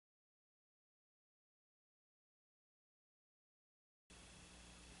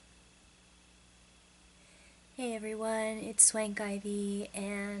Hey everyone, it's Swank Ivy,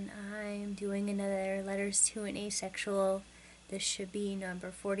 and I'm doing another Letters to an Asexual. This should be number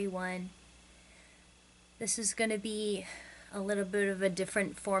 41. This is going to be a little bit of a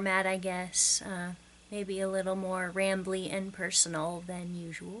different format, I guess. Maybe a little more rambly and personal than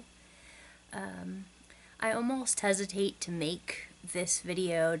usual. I almost hesitate to make this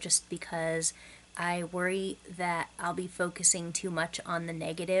video just because I worry that I'll be focusing too much on the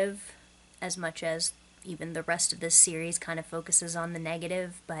negative, as much as even the rest of this series kind of focuses on the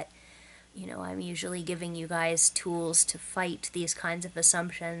negative, but I'm usually giving you guys tools to fight these kinds of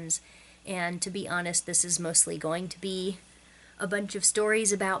assumptions, and to be honest, this is mostly going to be a bunch of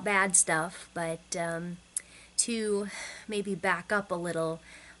stories about bad stuff, but to maybe back up a little,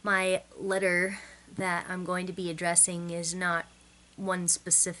 my letter that I'm going to be addressing is not one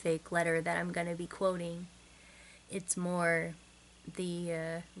specific letter that I'm going to be quoting. It's more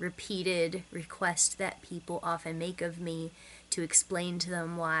the repeated request that people often make of me to explain to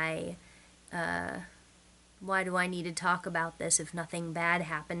them why do I need to talk about this if nothing bad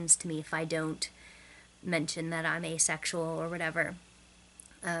happens to me if I don't mention that I'm asexual or whatever.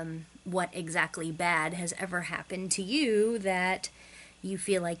 What exactly bad has ever happened to you that you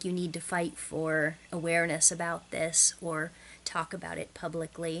feel like you need to fight for awareness about this or talk about it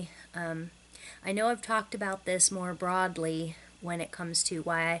publicly? I know I've talked about this more broadly when it comes to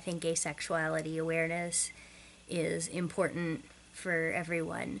why I think asexuality awareness is important for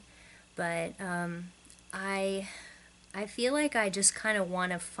everyone, but I feel like I just kind of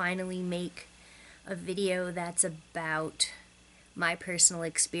want to finally make a video that's about my personal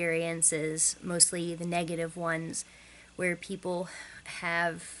experiences, mostly the negative ones, where people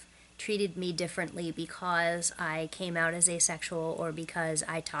have treated me differently because I came out as asexual or because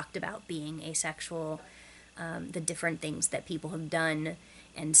I talked about being asexual, the different things that people have done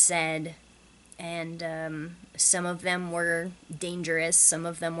and said, and some of them were dangerous, some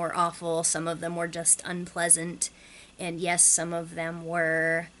of them were awful, some of them were just unpleasant, and yes, some of them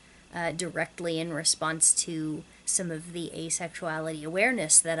were directly in response to some of the asexuality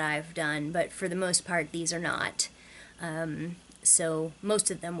awareness that I've done, but for the most part these are not. So most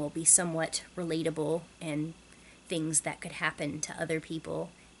of them will be somewhat relatable and things that could happen to other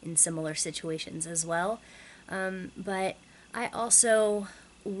people in similar situations as well. But I also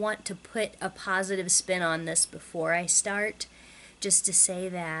want to put a positive spin on this before I start, just to say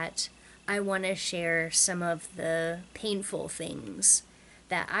that I want to share some of the painful things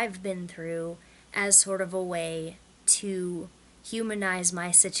that I've been through as sort of a way to humanize my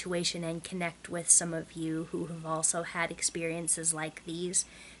situation and connect with some of you who have also had experiences like these,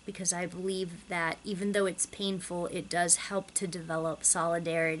 because I believe that even though it's painful, it does help to develop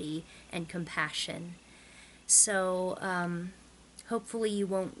solidarity and compassion. So hopefully you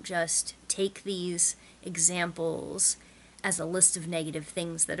won't just take these examples as a list of negative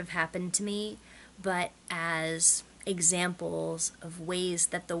things that have happened to me, but as examples of ways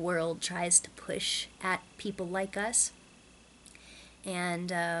that the world tries to push at people like us,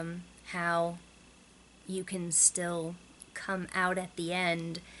 and how you can still come out at the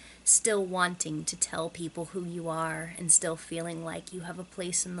end still wanting to tell people who you are and still feeling like you have a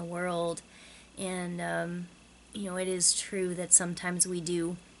place in the world. And it is true that sometimes we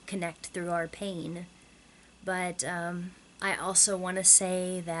do connect through our pain, but I also want to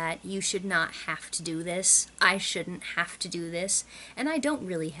say that you should not have to do this. I shouldn't have to do this, and I don't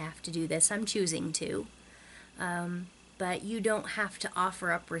really have to do this. I'm choosing to. But you don't have to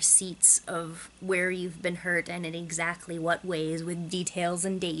offer up receipts of where you've been hurt and in exactly what ways with details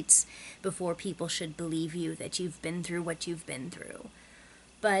and dates before people should believe you that you've been through what you've been through.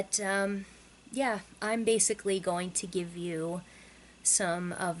 But yeah, I'm basically going to give you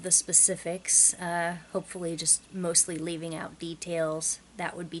some of the specifics, hopefully just mostly leaving out details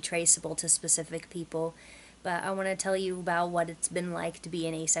that would be traceable to specific people. But I want to tell you about what it's been like to be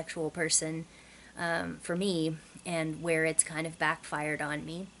an asexual person for me, and where it's kind of backfired on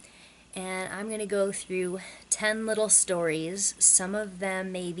me. And I'm going to go through 10 little stories. Some of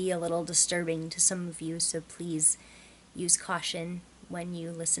them may be a little disturbing to some of you, so please use caution when you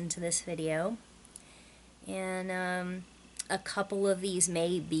listen to this video. And a couple of these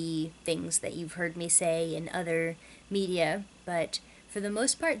may be things that you've heard me say in other media, but for the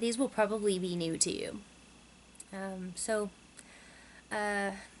most part these will probably be new to you.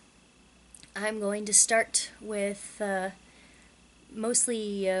 I'm going to start with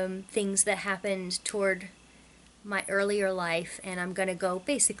mostly things that happened toward my earlier life, and I'm going to go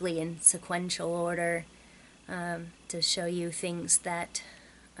basically in sequential order to show you things that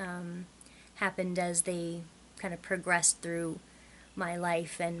happened as they kind of progressed through my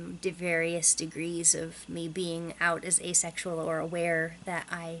life and various degrees of me being out as asexual or aware that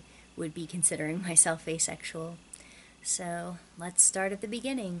I would be considering myself asexual. So let's start at the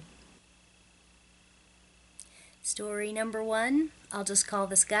beginning. Story number one, I'll just call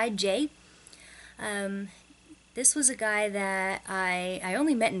this guy Jay. This was a guy that I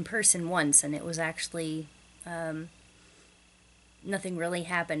only met in person once, and it was actually nothing really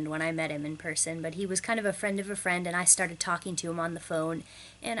happened when I met him in person, but he was kind of a friend, and I started talking to him on the phone,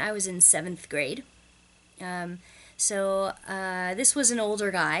 and I was in 7th grade. This was an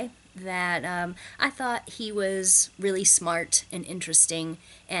older guy that I thought he was really smart and interesting,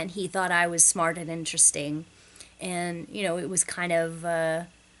 and he thought I was smart and interesting. And, it was kind of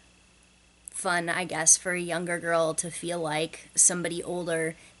fun, I guess, for a younger girl to feel like somebody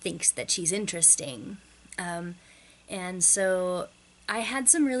older thinks that she's interesting. And so I had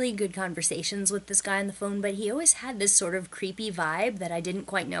some really good conversations with this guy on the phone, but he always had this sort of creepy vibe that I didn't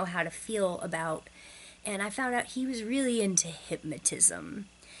quite know how to feel about. And I found out he was really into hypnotism.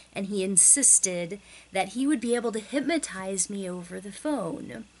 And he insisted that he would be able to hypnotize me over the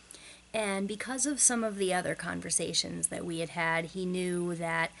phone. And because of some of the other conversations that we had, he knew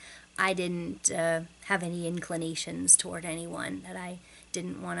that I didn't have any inclinations toward anyone, that I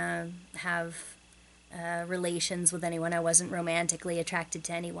didn't want to have relations with anyone. I wasn't romantically attracted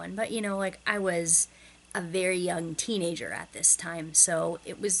to anyone. But, I was a very young teenager at this time, so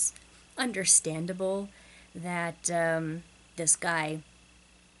it was understandable that this guy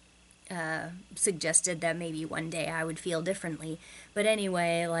suggested that maybe one day I would feel differently. But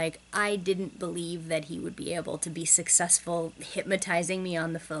anyway, I didn't believe that he would be able to be successful hypnotizing me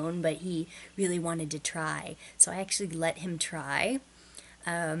on the phone, but he really wanted to try. So I actually let him try.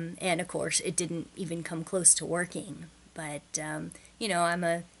 And of course, it didn't even come close to working. But, I'm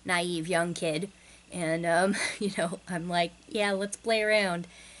a naive young kid. And, I'm like, yeah, let's play around.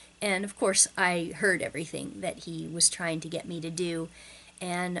 And of course, I heard everything that he was trying to get me to do.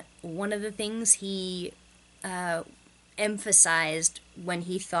 And one of the things he emphasized when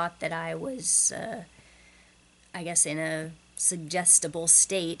he thought that I was, I guess, in a suggestible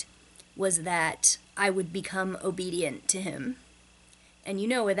state was that I would become obedient to him. And you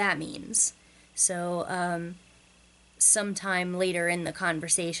know what that means. So, sometime later in the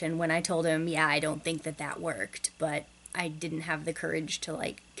conversation, when I told him, yeah, I don't think that worked, but I didn't have the courage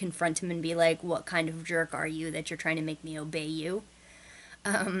to, confront him and be like, what kind of jerk are you that you're trying to make me obey you?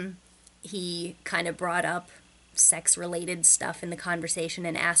 He kind of brought up sex-related stuff in the conversation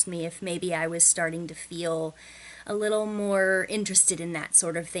and asked me if maybe I was starting to feel a little more interested in that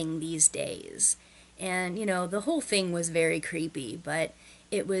sort of thing these days. And, the whole thing was very creepy, but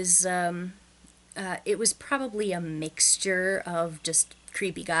it was probably a mixture of just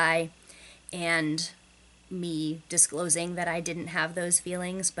creepy guy and me disclosing that I didn't have those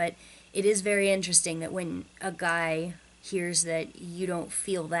feelings. But it is very interesting that when a guy hears that you don't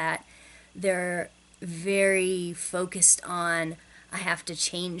feel that, they're very focused on, I have to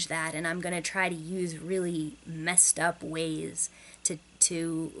change that, and I'm going to try to use really messed up ways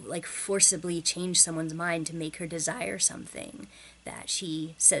to forcibly change someone's mind to make her desire something that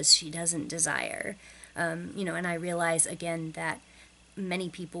she says she doesn't desire. And I realize again that many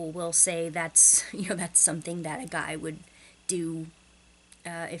people will say that's something that a guy would do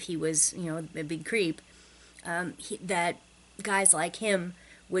if he was a big creep. That guys like him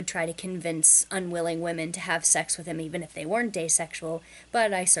would try to convince unwilling women to have sex with him even if they weren't asexual,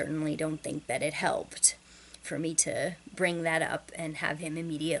 but I certainly don't think that it helped for me to bring that up and have him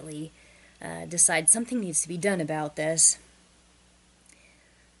immediately decide something needs to be done about this.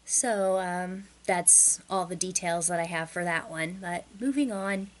 So that's all the details that I have for that one, but moving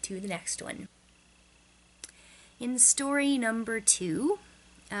on to the next one. In story number 2,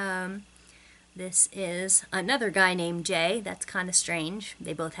 this is another guy named Jay. That's kind of strange.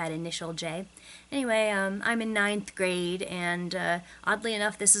 They both had initial J. Anyway, I'm in 9th grade, and oddly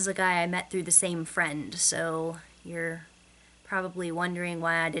enough, this is a guy I met through the same friend, so you're probably wondering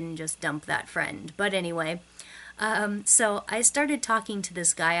why I didn't just dump that friend. But anyway, so I started talking to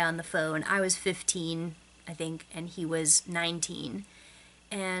this guy on the phone. I was 15, I think, and he was 19.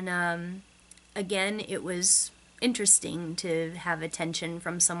 And again, it was interesting to have attention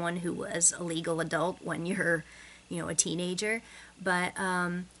from someone who was a legal adult when you're, a teenager. But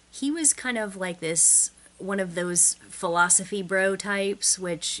he was kind of like this, one of those philosophy bro types,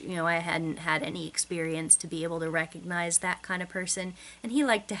 which, I hadn't had any experience to be able to recognize that kind of person. And he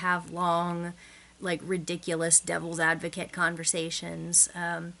liked to have long, ridiculous devil's advocate conversations.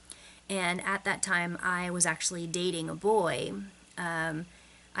 And at that time, I was actually dating a boy.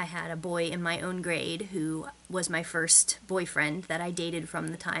 I had a boy in my own grade who was my first boyfriend that I dated from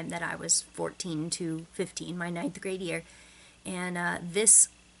the time that I was 14 to 15, my ninth grade year. And this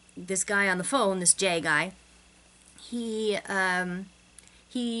guy on the phone, this Jay guy, he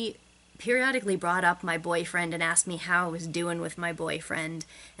periodically brought up my boyfriend and asked me how I was doing with my boyfriend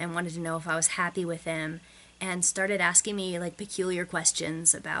and wanted to know if I was happy with him, and started asking me like peculiar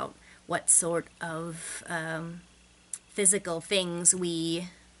questions about what sort of physical things we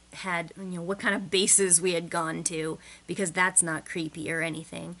had, what kind of bases we had gone to, because that's not creepy or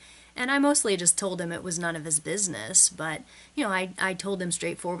anything. And I mostly just told him it was none of his business, but, I told him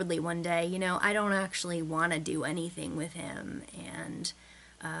straightforwardly one day, I don't actually want to do anything with him, and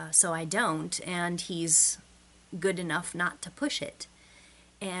so I don't, and he's good enough not to push it.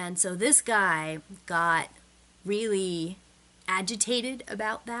 And so this guy got really agitated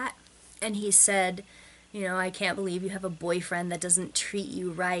about that, and he said, I can't believe you have a boyfriend that doesn't treat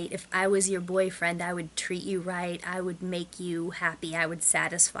you right. If I was your boyfriend, I would treat you right. I would make you happy. I would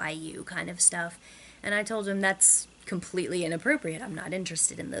satisfy you, kind of stuff. And I told him that's completely inappropriate. I'm not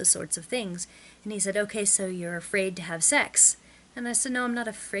interested in those sorts of things. And he said, okay, so you're afraid to have sex. And I said, no, I'm not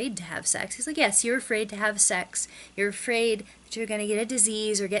afraid to have sex. He's like, yes, you're afraid to have sex. You're afraid that you're going to get a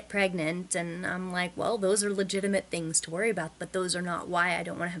disease or get pregnant. And I'm like, well, those are legitimate things to worry about, but those are not why I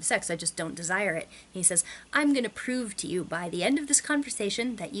don't want to have sex. I just don't desire it. And he says, I'm going to prove to you by the end of this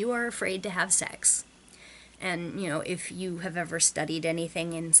conversation that you are afraid to have sex. And, if you have ever studied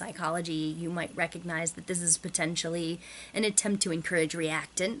anything in psychology, you might recognize that this is potentially an attempt to encourage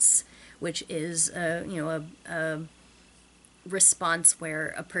reactance, which is, a response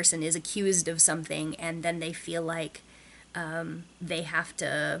where a person is accused of something and then they feel like they have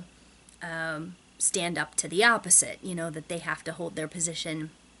to stand up to the opposite, that they have to hold their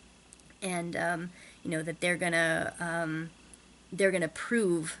position, and that they're gonna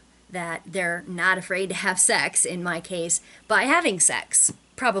prove that they're not afraid to have sex, in my case, by having sex,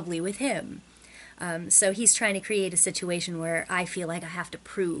 probably with him. So he's trying to create a situation where I feel like I have to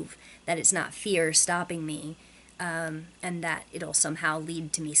prove that it's not fear stopping me, and that it'll somehow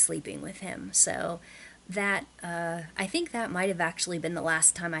lead to me sleeping with him. So that, I think that might have actually been the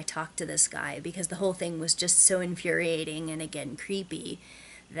last time I talked to this guy, because the whole thing was just so infuriating and, again, creepy,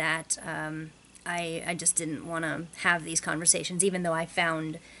 that I just didn't want to have these conversations, even though I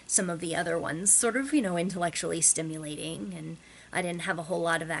found some of the other ones sort of, intellectually stimulating, and I didn't have a whole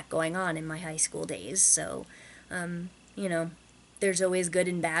lot of that going on in my high school days. So, there's always good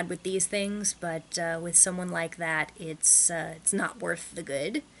and bad with these things, but with someone like that, it's not worth the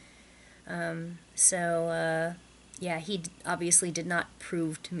good. Yeah, he obviously did not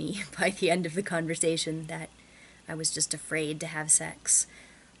prove to me by the end of the conversation that I was just afraid to have sex.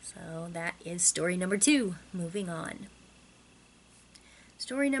 So that is story number 2. Moving on.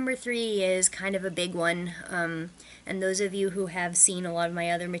 Story number 3 is kind of a big one, and those of you who have seen a lot of my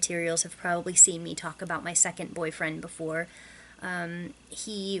other materials have probably seen me talk about my second boyfriend before.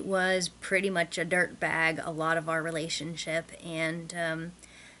 He was pretty much a dirtbag a lot of our relationship, and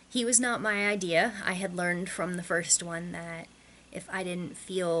he was not my idea. I had learned from the first one that if I didn't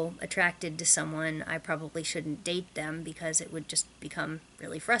feel attracted to someone, I probably shouldn't date them, because it would just become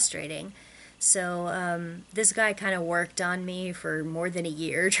really frustrating. So this guy kind of worked on me for more than a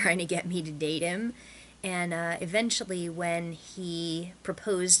year trying to get me to date him. And eventually, when he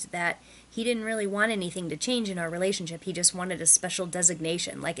proposed that he didn't really want anything to change in our relationship, he just wanted a special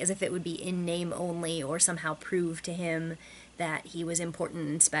designation, like as if it would be in name only, or somehow prove to him that he was important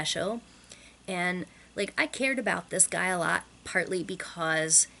and special. And like, I cared about this guy a lot, partly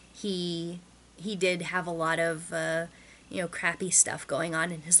because he did have a lot of crappy stuff going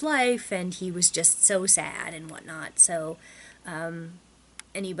on in his life, and he was just so sad and whatnot. So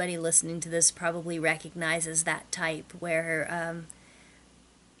anybody listening to this probably recognizes that type, where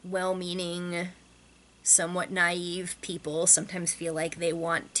well-meaning, somewhat naive people sometimes feel like they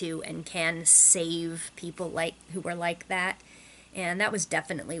want to and can save people like who are like that. And that was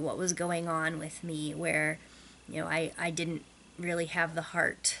definitely what was going on with me, where I didn't really have the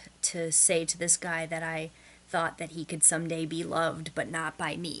heart to say to this guy that I thought that he could someday be loved, but not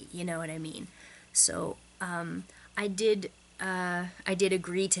by me, you know what I mean? So I did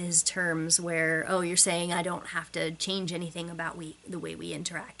agree to his terms, where, oh, you're saying I don't have to change anything about the way we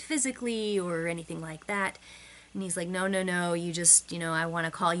interact physically or anything like that. And he's like, no, you just, I want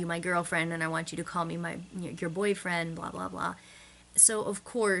to call you my girlfriend, and I want you to call me your boyfriend, blah, blah, blah. So, of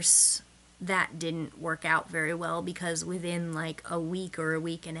course, that didn't work out very well, because within like a week or a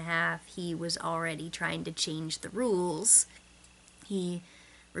week and a half, he was already trying to change the rules. He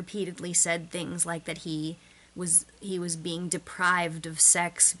repeatedly said things like that he he was being deprived of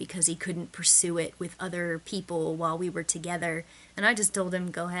sex because he couldn't pursue it with other people while we were together. And I just told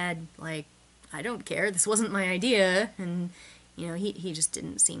him, go ahead, like, I don't care, this wasn't my idea. And, you know, he just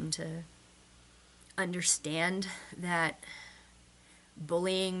didn't seem to understand that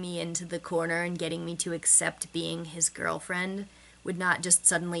bullying me into the corner and getting me to accept being his girlfriend would not just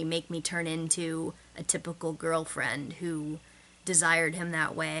suddenly make me turn into a typical girlfriend who desired him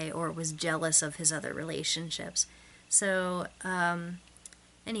that way or was jealous of his other relationships. So,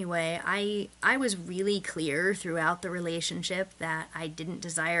 anyway, I was really clear throughout the relationship that I didn't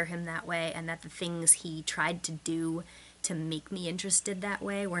desire him that way, and that the things he tried to do to make me interested that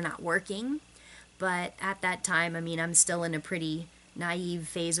way were not working. But at that time, I mean, I'm still in a pretty naive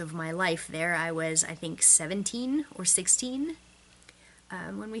phase of my life there. I was, I think, 17 or 16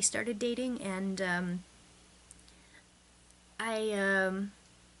 when we started dating, and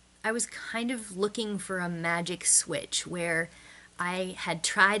I was kind of looking for a magic switch where I had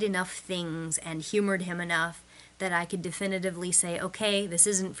tried enough things and humored him enough that I could definitively say, okay, this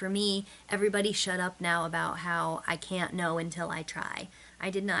isn't for me. Everybody shut up now about how I can't know until I try. I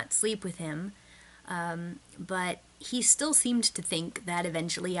did not sleep with him, but he still seemed to think that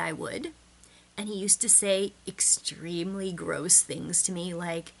eventually I would. And he used to say extremely gross things to me,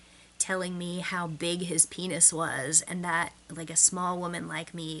 like telling me how big his penis was and that, like, a small woman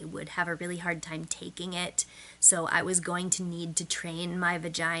like me would have a really hard time taking it. So I was going to need to train my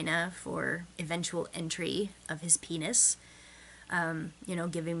vagina for eventual entry of his penis. You know,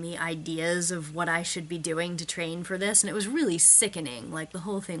 giving me ideas of what I should be doing to train for this. And it was really sickening. Like, the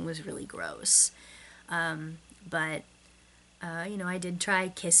whole thing was really gross. But you know, I did try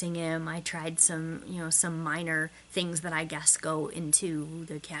kissing him. I tried some, you know, some minor things that I guess go into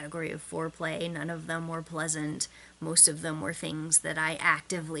the category of foreplay. None of them were pleasant. Most of them were things that I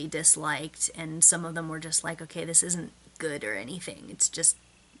actively disliked, and some of them were just like, okay, this isn't good or anything. It's just,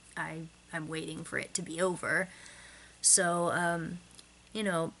 I'm waiting for it to be over. So, you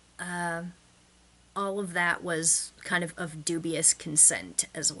know, all of that was kind of dubious consent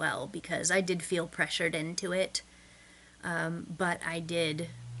as well, because I did feel pressured into it. But I did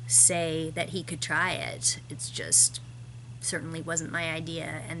say that he could try it. It's just certainly wasn't my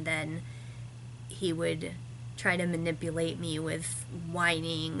idea. And then he would try to manipulate me with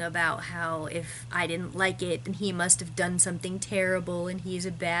whining about how if I didn't like it, then he must have done something terrible and he's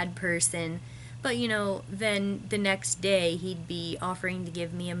a bad person. But, you know, then the next day he'd be offering to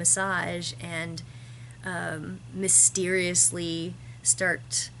give me a massage and mysteriously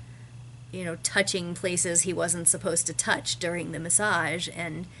start, you know, touching places he wasn't supposed to touch during the massage,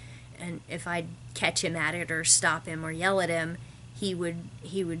 and if I'd catch him at it or stop him or yell at him, he would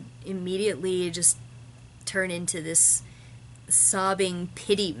immediately just turn into this sobbing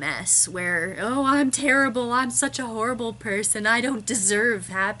pity mess where, oh, I'm terrible, I'm such a horrible person, I don't deserve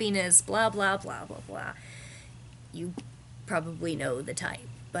happiness, blah blah blah blah blah. You probably know the type,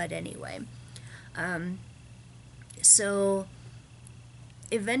 but anyway. So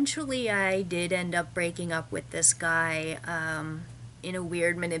eventually I did end up breaking up with this guy, in a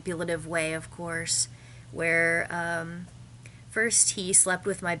weird manipulative way, of course, where first he slept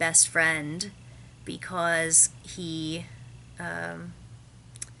with my best friend because he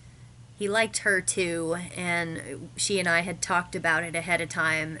liked her too, and she and I had talked about it ahead of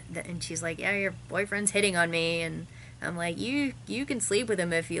time, and she's like, yeah, your boyfriend's hitting on me, and I'm like, you can sleep with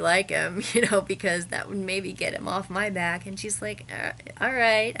him if you like him, you know, because that would maybe get him off my back. And she's like, all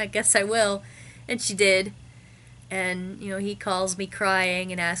right, I guess I will. And she did. And, you know, he calls me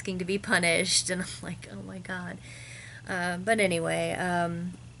crying and asking to be punished, and I'm like, oh my God. But anyway,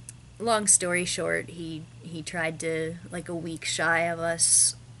 long story short, he tried to, like a week shy of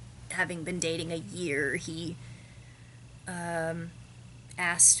us having been dating a year, he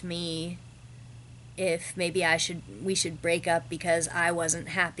asked me if maybe we should break up because I wasn't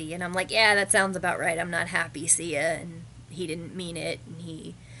happy. And I'm like, yeah, that sounds about right. I'm not happy, see ya. And he didn't mean it. And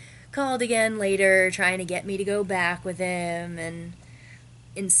he called again later trying to get me to go back with him and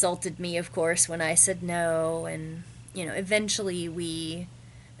insulted me, of course, when I said no. And, you know, eventually we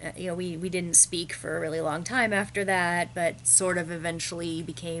didn't speak for a really long time after that, but sort of eventually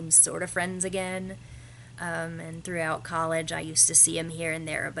became sort of friends again. And throughout college, I used to see him here and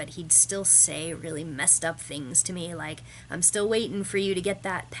there, but he'd still say really messed up things to me, like, I'm still waiting for you to get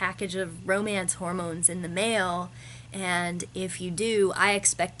that package of romance hormones in the mail, and if you do, I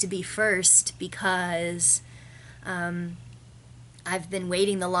expect to be first because I've been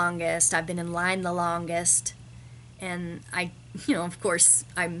waiting the longest, I've been in line the longest, and of course,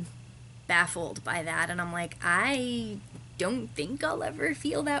 I'm baffled by that, and I'm like, I don't think I'll ever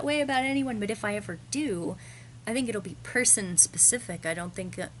feel that way about anyone, but if I ever do, I think it'll be person specific. I don't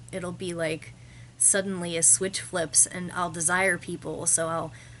think it'll be like suddenly a switch flips and I'll desire people,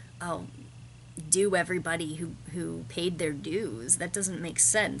 so I'll do everybody who paid their dues. That doesn't make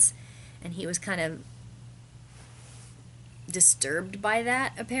sense. And he was kind of disturbed by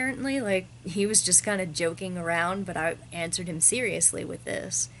that, apparently. Like, he was just kind of joking around, but I answered him seriously with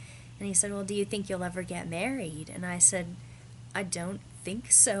this. And he said, well, do you think you'll ever get married? And I said, I don't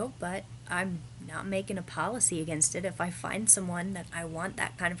think so, but I'm not making a policy against it. If I find someone that I want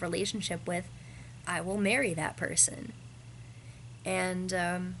that kind of relationship with, I will marry that person.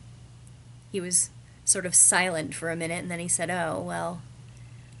 And he was sort of silent for a minute, and then he said, oh, well,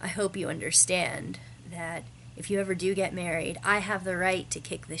 I hope you understand that if you ever do get married, I have the right to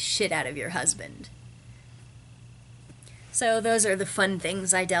kick the shit out of your husband. So those are the fun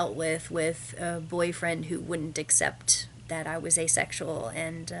things I dealt with a boyfriend who wouldn't accept that I was asexual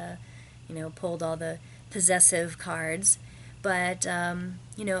and, pulled all the possessive cards. But,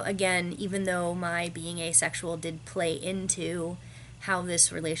 again, even though my being asexual did play into how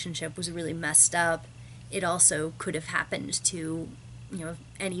this relationship was really messed up, it also could have happened to,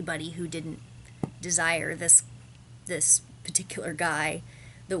 anybody who didn't desire this particular guy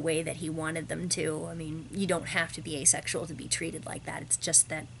the way that he wanted them to. I mean, you don't have to be asexual to be treated like that. It's just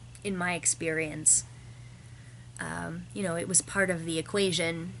that, in my experience, it was part of the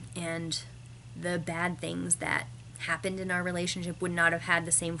equation, and the bad things that happened in our relationship would not have had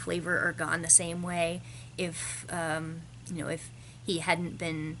the same flavor or gone the same way if he hadn't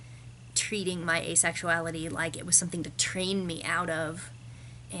been treating my asexuality like it was something to train me out of,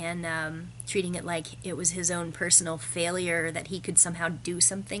 and treating it like it was his own personal failure that he could somehow do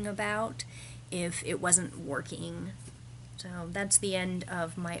something about if it wasn't working. So that's the end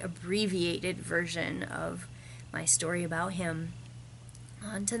of my abbreviated version of my story about him.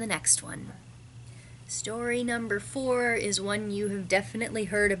 On to the next one. Story number 4 is one you have definitely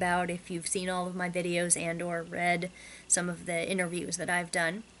heard about if you've seen all of my videos and or read some of the interviews that I've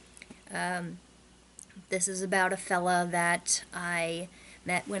done. This is about a fella that I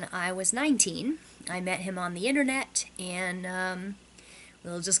met when I was 19. I met him on the internet, and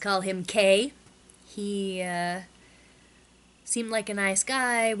we'll just call him K. He seemed like a nice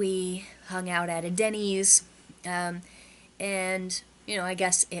guy. We hung out at a Denny's, and, I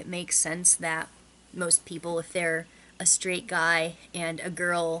guess it makes sense that most people, if they're a straight guy and a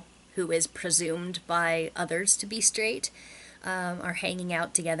girl who is presumed by others to be straight, are hanging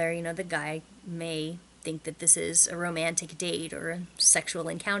out together, the guy may think that this is a romantic date or a sexual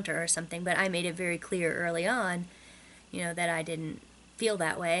encounter or something, but I made it very clear early on, that I didn't feel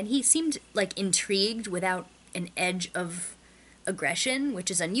that way. And he seemed like intrigued without an edge of aggression, which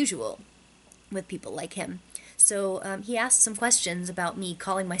is unusual with people like him. So he asked some questions about me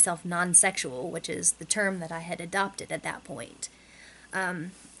calling myself non-sexual, which is the term that I had adopted at that point.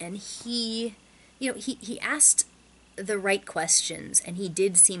 And he asked the right questions, and he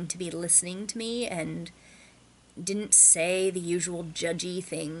did seem to be listening to me and didn't say the usual judgy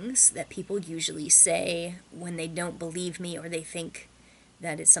things that people usually say when they don't believe me or they think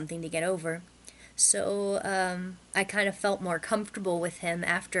that it's something to get over. So I kind of felt more comfortable with him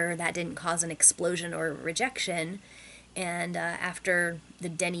after that didn't cause an explosion or rejection. And after the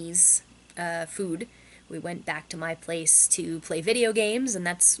Denny's food, we went back to my place to play video games, and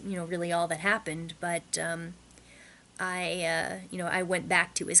that's, really all that happened. But I went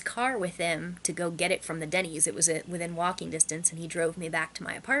back to his car with him to go get it from the Denny's. It was within walking distance, and he drove me back to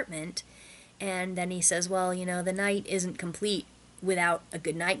my apartment. And then he says, well, the night isn't complete without a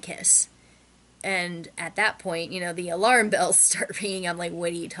goodnight kiss. And at that point, the alarm bells start ringing. I'm like,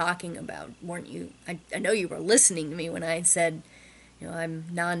 what are you talking about? Weren't you? I know you were listening to me when I said, I'm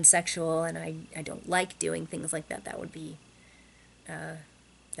non-sexual and I don't like doing things like that. That would be a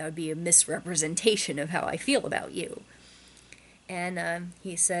misrepresentation of how I feel about you. And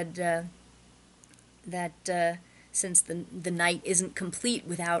he said that since the night isn't complete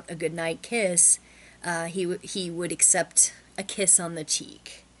without a goodnight kiss, he would accept a kiss on the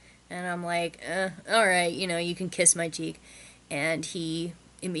cheek. And I'm like, all right, you can kiss my cheek. And he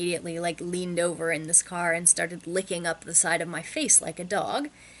immediately, leaned over in this car and started licking up the side of my face like a dog.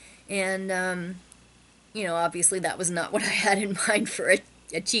 And, obviously that was not what I had in mind for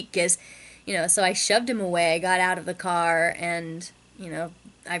a cheek kiss. So I shoved him away, got out of the car, and,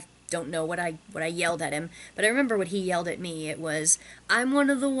 I don't know what I yelled at him, but I remember what he yelled at me. It was, I'm one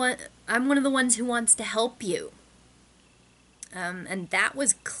of the ones who wants to help you. And that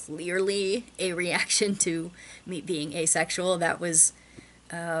was clearly a reaction to me being asexual. That was,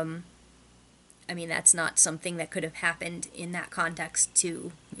 that's not something that could have happened in that context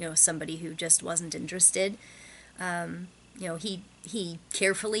to, somebody who just wasn't interested. He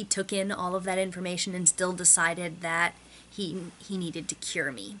carefully took in all of that information and still decided that he needed to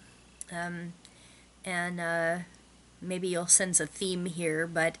cure me. And maybe you'll sense a theme here,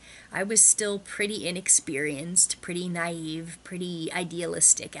 but I was still pretty inexperienced, pretty naive, pretty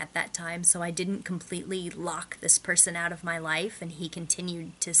idealistic at that time, so I didn't completely lock this person out of my life, and he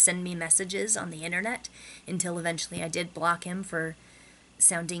continued to send me messages on the internet until eventually I did block him for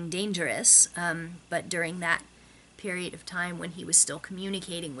sounding dangerous. But during that period of time when he was still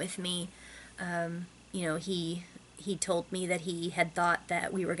communicating with me, he told me that he had thought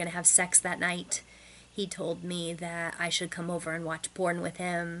that we were going to have sex that night. He told me that I should come over and watch porn with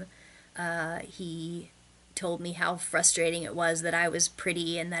him. He told me how frustrating it was that I was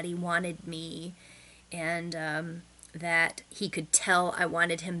pretty and that he wanted me, and that he could tell I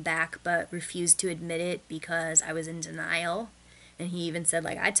wanted him back but refused to admit it because I was in denial. And he even said,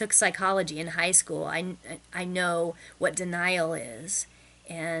 like, I took psychology in high school. I know what denial is.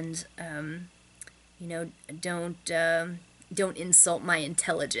 And, don't insult my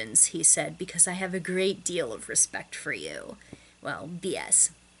intelligence, he said, because I have a great deal of respect for you. Well,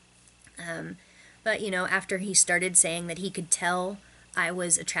 BS. But, after he started saying that he could tell I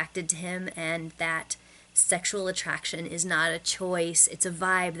was attracted to him and that sexual attraction is not a choice, it's a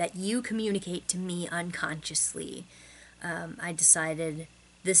vibe that you communicate to me unconsciously, I decided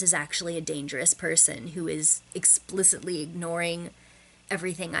this is actually a dangerous person who is explicitly ignoring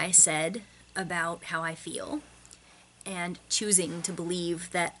everything I said about how I feel and choosing to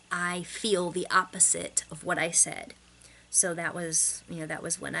believe that I feel the opposite of what I said. So that was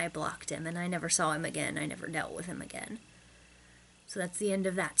when I blocked him, and I never saw him again. I never dealt with him again. So that's the end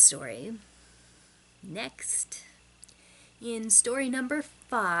of that story. Next. In story number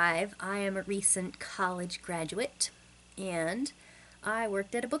 5, I am a recent college graduate, and I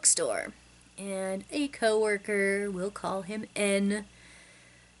worked at a bookstore, and a coworker, we'll call him N,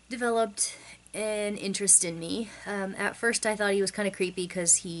 developed an interest in me. At first I thought he was kind of creepy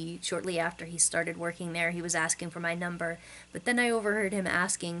because shortly after he started working there, he was asking for my number, but then I overheard him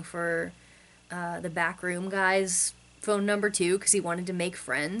asking for the backroom guy's phone number too, because he wanted to make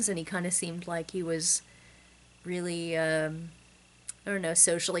friends, and he kind of seemed like he was really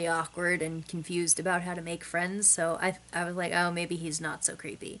socially awkward and confused about how to make friends, so I was like, oh, maybe he's not so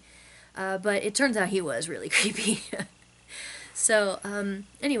creepy. But it turns out he was really creepy. So,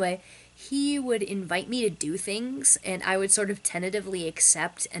 anyway, he would invite me to do things, and I would sort of tentatively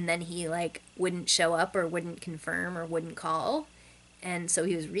accept, and then he, wouldn't show up or wouldn't confirm or wouldn't call. And so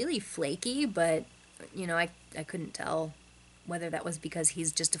he was really flaky, but, I couldn't tell whether that was because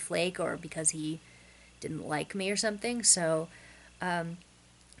he's just a flake or because he didn't like me or something. So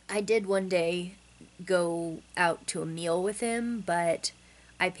I did one day go out to a meal with him, but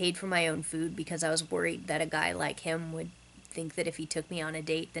I paid for my own food because I was worried that a guy like him would think that if he took me on a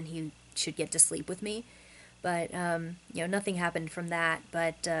date, then he should get to sleep with me. But, nothing happened from that.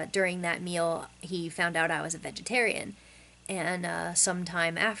 But during that meal, he found out I was a vegetarian. And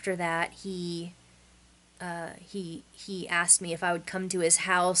sometime after that, he asked me if I would come to his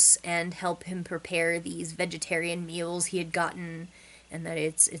house and help him prepare these vegetarian meals he had gotten, and that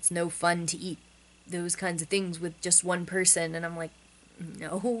it's no fun to eat those kinds of things with just one person. And I'm like,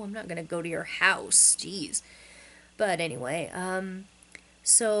 no, I'm not gonna go to your house, jeez. But anyway,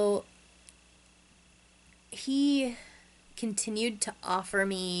 so he continued to offer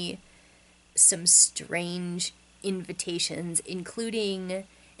me some strange invitations, including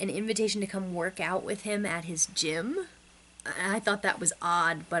an invitation to come work out with him at his gym. I thought that was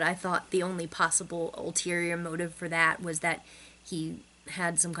odd, but I thought the only possible ulterior motive for that was that he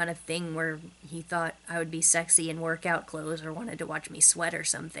had some kind of thing where he thought I would be sexy in workout clothes or wanted to watch me sweat or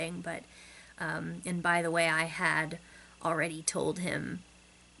something. But and by the way, I had already told him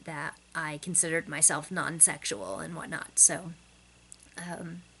that I considered myself non-sexual and whatnot. So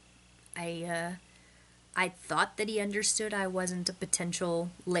I thought that he understood I wasn't a potential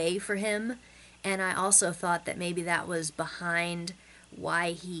lay for him, and I also thought that maybe that was behind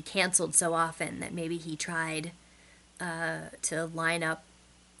why he canceled so often, that maybe he tried to line up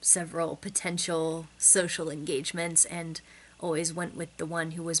several potential social engagements and always went with the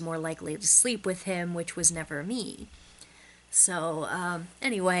one who was more likely to sleep with him, which was never me. So,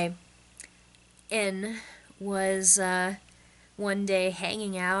 anyway, N was one day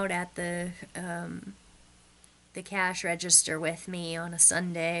hanging out at the cash register with me on a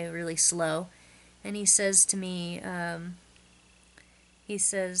Sunday, really slow, and he says to me,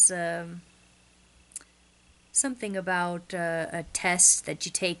 something about a test that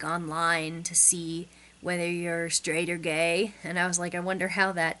you take online to see whether you're straight or gay, and I was like, I wonder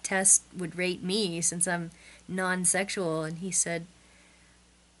how that test would rate me, since I'm non-sexual, and he said,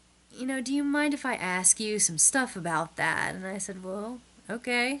 do you mind if I ask you some stuff about that? And I said, well,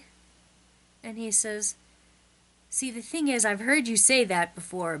 okay. And he says, see, the thing is, I've heard you say that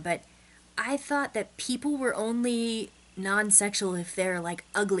before, but I thought that people were only non-sexual if they're like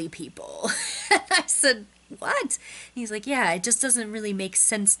ugly people. And I said, what? And he's like, yeah, it just doesn't really make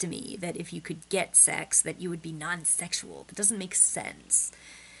sense to me that if you could get sex that you would be non-sexual. It doesn't make sense.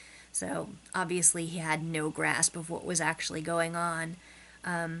 So obviously he had no grasp of what was actually going on.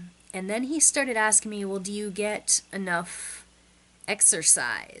 And then he started asking me, well, do you get enough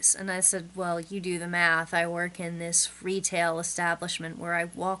exercise? And I said, well, you do the math. I work in this retail establishment where I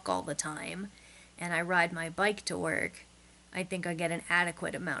walk all the time and I ride my bike to work. I think I get an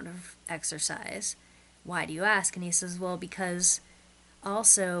adequate amount of exercise. Why do you ask? And he says, well, because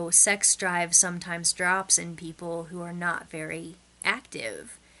also sex drive sometimes drops in people who are not very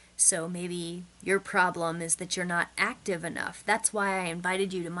active. So maybe your problem is that you're not active enough. That's why I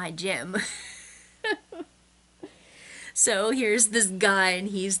invited you to my gym. So here's this guy, and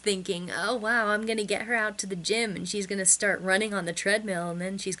he's thinking, oh wow, I'm gonna get her out to the gym, and she's gonna start running on the treadmill, and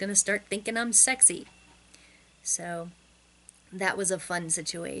then she's gonna start thinking I'm sexy. So that was a fun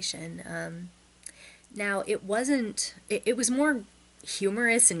situation. Now, it wasn't, it was more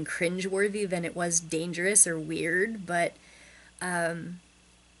humorous and cringeworthy than it was dangerous or weird, but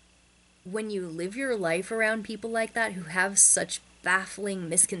when you live your life around people like that who have such baffling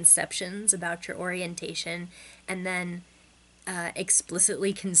misconceptions about your orientation and then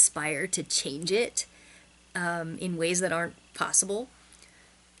explicitly conspire to change it in ways that aren't possible,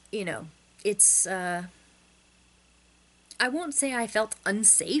 it's I won't say I felt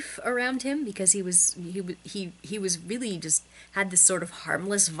unsafe around him because he was really just had this sort of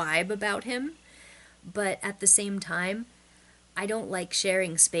harmless vibe about him, but at the same time I don't like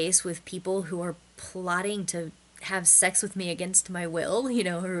sharing space with people who are plotting to have sex with me against my will, who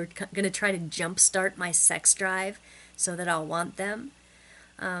are going to try to jumpstart my sex drive so that I'll want them.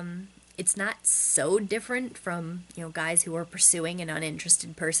 It's not so different from, guys who are pursuing an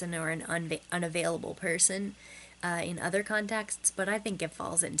uninterested person or an unavailable person in other contexts, but I think it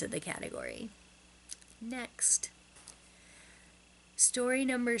falls into the category. Next. Story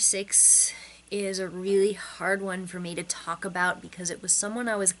number 6 is a really hard one for me to talk about because it was someone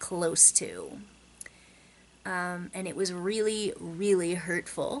I was close to. And it was really, really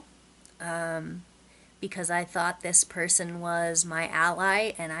hurtful because I thought this person was my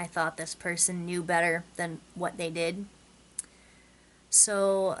ally and I thought this person knew better than what they did.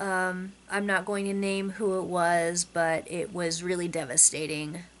 So I'm not going to name who it was, but it was really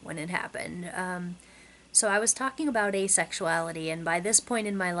devastating when it happened. So I was talking about asexuality, and by this point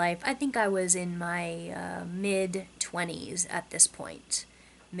in my life, I think I was in my mid-20s at this point.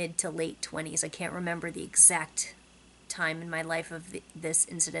 Mid to late 20s. I can't remember the exact time in my life of this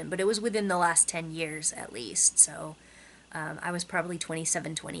incident, but it was within the last 10 years at least. So I was probably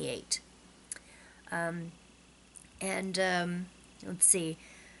 27, 28. Let's see.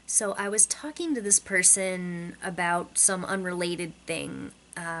 So I was talking to this person about some unrelated thing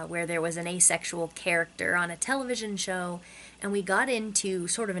where there was an asexual character on a television show, and we got into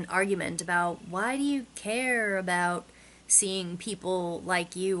sort of an argument about why do you care about seeing people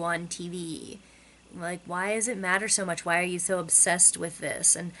like you on TV? Like, why does it matter so much? Why are you so obsessed with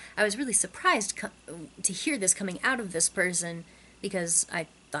this? And I was really surprised to hear this coming out of this person because I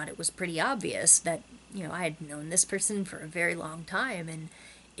thought it was pretty obvious that, I had known this person for a very long time, and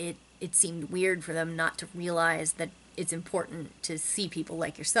it seemed weird for them not to realize that it's important to see people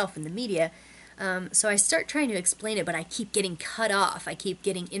like yourself in the media. So I start trying to explain it, but I keep getting cut off. I keep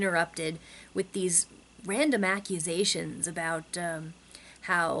getting interrupted with these random accusations about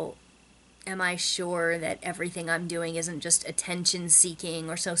how am I sure that everything I'm doing isn't just attention seeking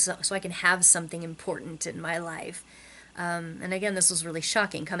or so I can have something important in my life. And again, this was really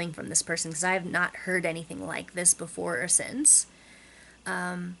shocking coming from this person because I have not heard anything like this before or since.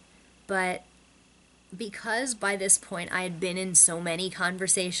 But because by this point I had been in so many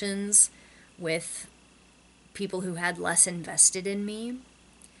conversations with people who had less invested in me,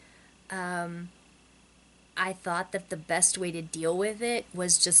 I thought that the best way to deal with it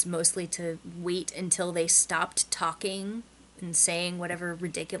was just mostly to wait until they stopped talking and saying whatever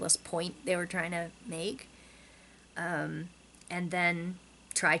ridiculous point they were trying to make, and then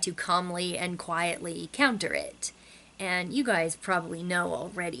try to calmly and quietly counter it. And you guys probably know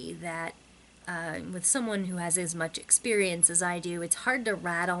already that with someone who has as much experience as I do, it's hard to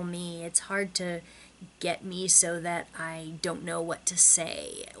rattle me, it's hard to get me so that I don't know what to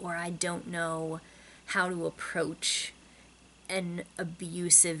say, or I don't know how to approach an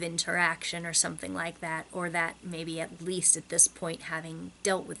abusive interaction or something like that, or that maybe at least at this point, having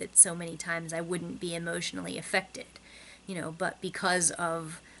dealt with it so many times, I wouldn't be emotionally affected, but because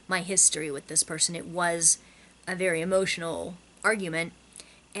of my history with this person, it was a very emotional argument,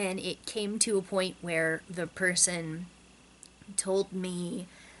 and it came to a point where the person told me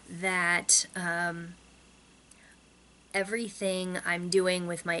that everything I'm doing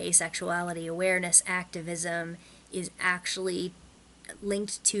with my asexuality awareness activism is actually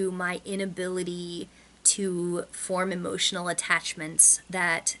linked to my inability to form emotional attachments,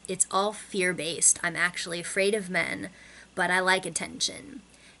 that it's all fear-based. I'm actually afraid of men, but I like attention.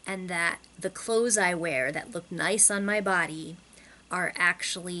 And that the clothes I wear that look nice on my body are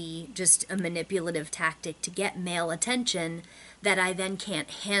actually just a manipulative tactic to get male attention that I then can't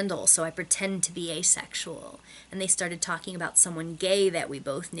handle, so I pretend to be asexual. And they started talking about someone gay that we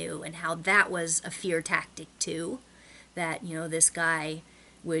both knew and how that was a fear tactic too. That, this guy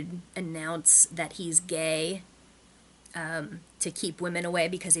would announce that he's gay to keep women away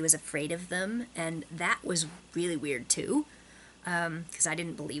because he was afraid of them. And that was really weird too, because I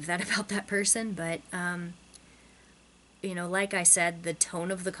didn't believe that about that person. But, like I said, the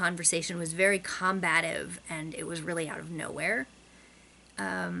tone of the conversation was very combative, and it was really out of nowhere.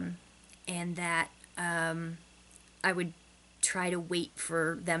 And that I would try to wait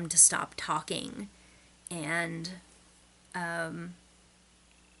for them to stop talking, and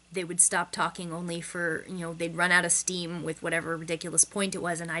they would stop talking only for, they'd run out of steam with whatever ridiculous point it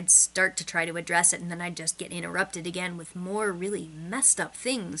was, and I'd start to try to address it, and then I'd just get interrupted again with more really messed up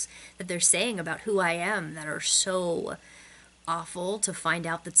things that they're saying about who I am that are so awful to find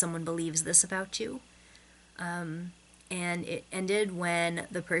out that someone believes this about you. And it ended when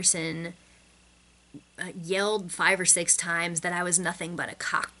the person yelled 5 or 6 times that I was nothing but a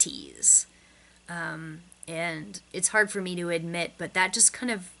cock tease. And it's hard for me to admit, but that just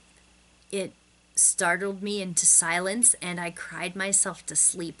kind of, it startled me into silence, and I cried myself to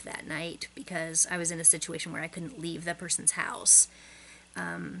sleep that night because I was in a situation where I couldn't leave the person's house.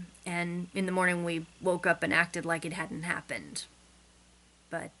 And in the morning we woke up and acted like it hadn't happened.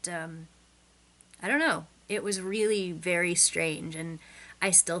 But I don't know. It was really very strange, and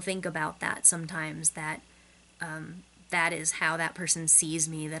I still think about that sometimes, that that is how that person sees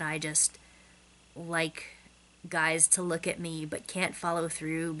me, that I just like guys to look at me but can't follow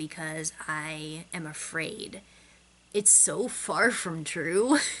through because I am afraid. It's so far from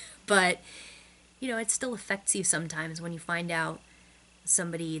true, but it still affects you sometimes when you find out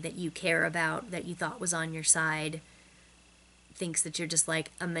somebody that you care about, that you thought was on your side, thinks that you're just like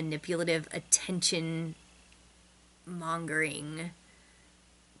a manipulative, attention mongering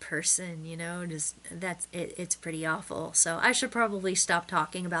person, just it's pretty awful. So I should probably stop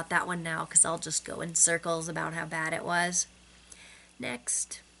talking about that one now, because I'll just go in circles about how bad it was.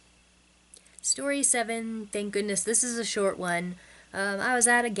 Next. Story 7, thank goodness this is a short one. I was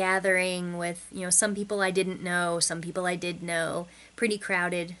at a gathering with, some people I didn't know, some people I did know, pretty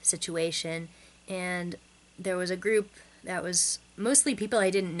crowded situation, and there was a group that was mostly people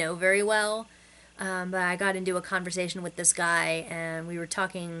I didn't know very well. But I got into a conversation with this guy, and we were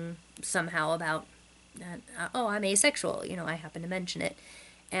talking somehow about, I'm asexual, I happened to mention it.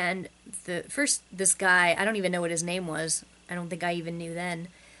 And this guy, I don't even know what his name was. I don't think I even knew then.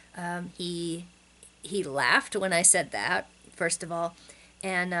 He laughed when I said that, first of all,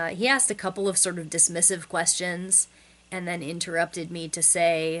 and he asked a couple of sort of dismissive questions, and then interrupted me to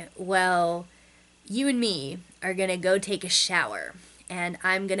say, well, you and me are gonna go take a shower, and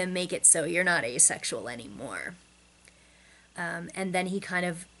I'm gonna make it so you're not asexual anymore. And then he kind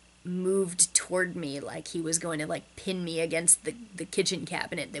of moved toward me like he was going to like pin me against the kitchen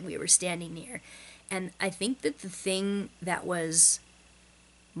cabinet that we were standing near. And I think that the thing that was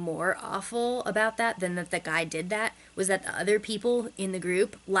more awful about that than that the guy did that was that the other people in the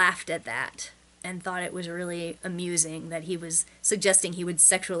group laughed at that and thought it was really amusing that he was suggesting he would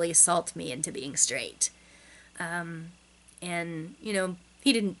sexually assault me into being straight. And,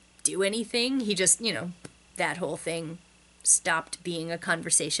 he didn't do anything. He just, that whole thing stopped being a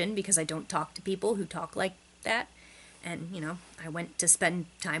conversation because I don't talk to people who talk like that. And, I went to spend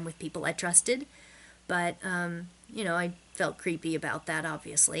time with people I trusted. But, I felt creepy about that,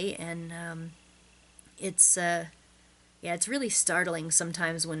 obviously. And it's really startling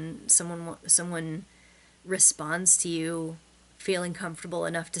sometimes when someone responds to you feeling comfortable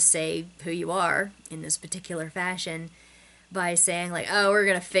enough to say who you are in this particular fashion by saying like, oh, we're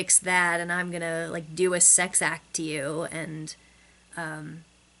gonna fix that, and I'm gonna like do a sex act to you and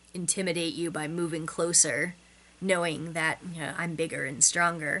intimidate you by moving closer, knowing that I'm bigger and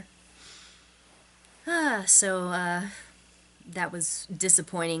stronger. So that was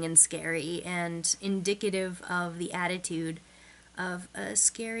disappointing and scary and indicative of the attitude of a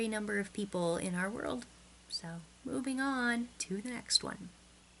scary number of people in our world. So, moving on to the next one.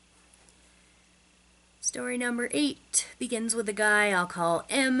 Story number 8 begins with a guy I'll call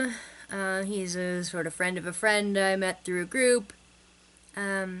M. He's a sort of friend of a friend I met through a group.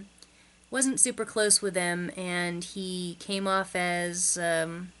 Wasn't super close with him, and he came off as, I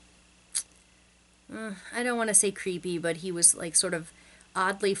don't want to say creepy, but he was like sort of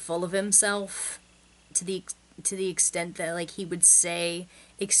oddly full of himself to the extent that like he would say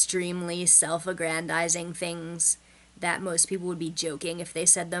extremely self-aggrandizing things that most people would be joking if they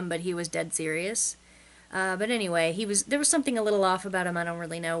said them, but he was dead serious. But anyway, there was something a little off about him. I don't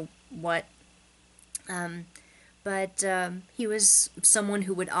really know what. But he was someone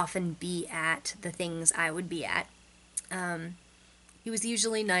who would often be at the things I would be at. He was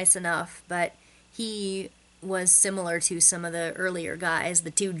usually nice enough, but he was similar to some of the earlier guys, the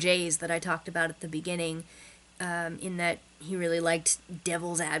two J's that I talked about at the beginning, in that he really liked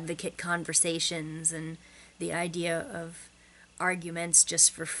devil's advocate conversations and the idea of arguments just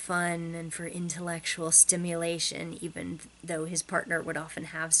for fun and for intellectual stimulation, even though his partner would often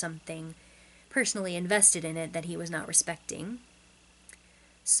have something personally invested in it that he was not respecting.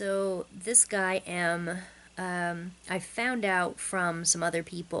 So this guy M, I found out from some other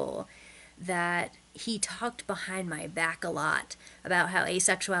people that he talked behind my back a lot about how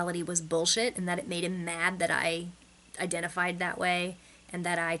asexuality was bullshit and that it made him mad that I identified that way and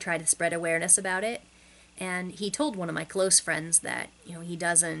that I tried to spread awareness about it. And he told one of my close friends that, he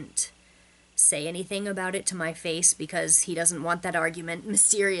doesn't say anything about it to my face because he doesn't want that argument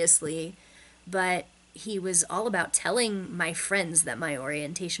mysteriously, but he was all about telling my friends that my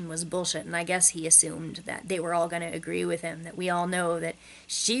orientation was bullshit, and I guess he assumed that they were all going to agree with him, that we all know that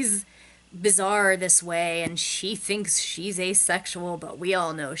she's bizarre this way and she thinks she's asexual, but we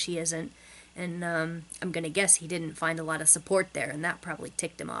all know she isn't. And I'm going to guess he didn't find a lot of support there, and that probably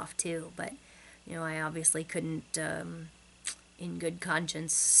ticked him off too. But I obviously couldn't, in good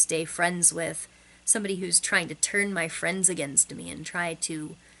conscience, stay friends with somebody who's trying to turn my friends against me and try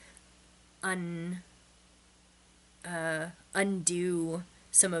to undo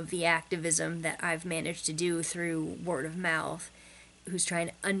some of the activism that I've managed to do through word of mouth, who's trying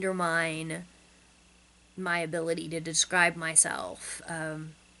to undermine my ability to describe myself,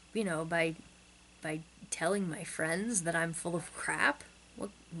 by telling my friends that I'm full of crap.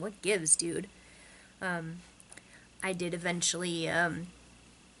 What gives, dude? I did eventually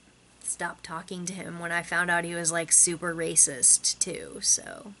stop talking to him when I found out he was like super racist too,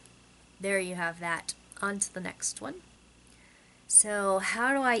 so there you have that. On to the next one. So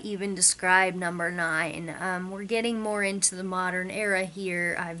how do I even describe number 9? We're getting more into the modern era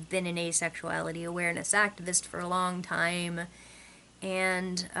here. I've been an asexuality awareness activist for a long time,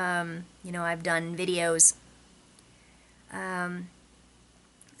 and I've done videos.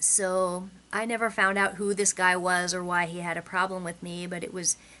 So I never found out who this guy was or why he had a problem with me, but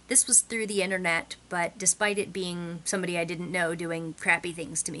this was through the internet. But despite it being somebody I didn't know doing crappy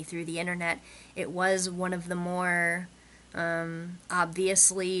things to me through the internet, it was one of the more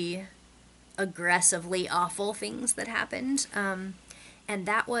obviously aggressively awful things that happened. And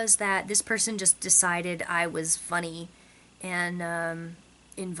that was that this person just decided I was funny and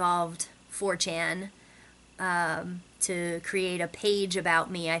involved 4chan to create a page about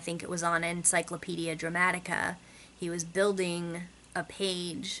me. I think it was on Encyclopedia Dramatica. He was building a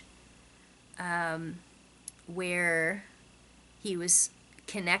page where he was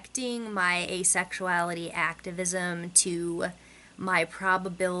connecting my asexuality activism to my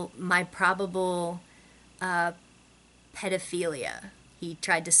probable pedophilia. He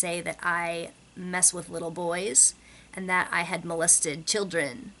tried to say that I mess with little boys and that I had molested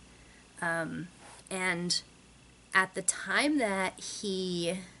children. And at the time that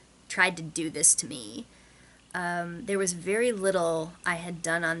he tried to do this to me, there was very little I had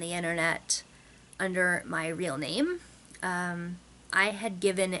done on the internet under my real name. I had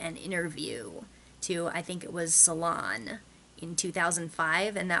given an interview to, I think it was Salon, in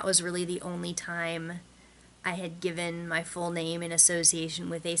 2005, and that was really the only time I had given my full name in association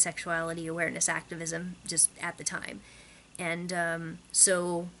with asexuality awareness activism, just at the time. And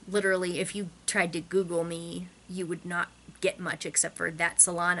so literally if you tried to Google me, you would not get much except for that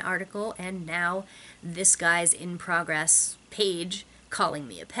Salon article, and now this guy's in progress page calling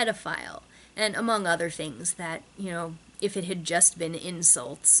me a pedophile, and among other things that, if it had just been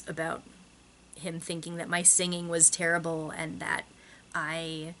insults about him thinking that my singing was terrible and that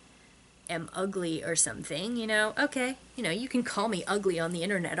I am ugly or something, okay, you can call me ugly on the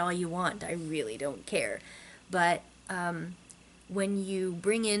internet all you want, I really don't care. But when you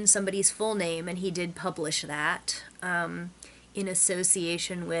bring in somebody's full name, and he did publish that, in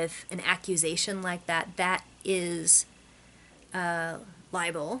association with an accusation like that, that is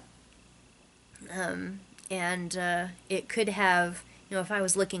libel. And it could have, if I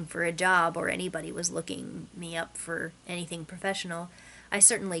was looking for a job or anybody was looking me up for anything professional, I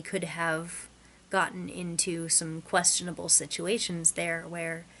certainly could have gotten into some questionable situations there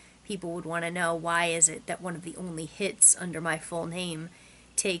where people would want to know, why is it that one of the only hits under my full name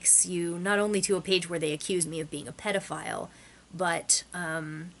takes you not only to a page where they accuse me of being a pedophile, but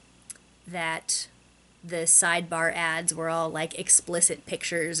that the sidebar ads were all like explicit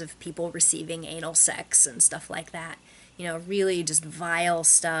pictures of people receiving anal sex and stuff like that. Really just vile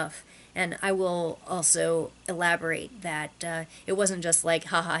stuff. And I will also elaborate that it wasn't just like,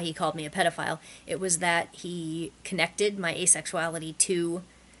 haha, he called me a pedophile. It was that he connected my asexuality to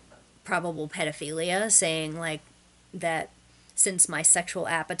probable pedophilia, saying like that since my sexual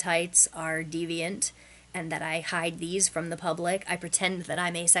appetites are deviant and that I hide these from the public, I pretend that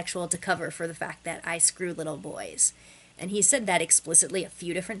I'm asexual to cover for the fact that I screw little boys. And he said that explicitly a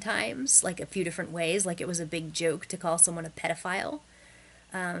few different times, like a few different ways, like it was a big joke to call someone a pedophile.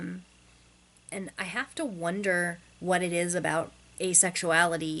 And I have to wonder what it is about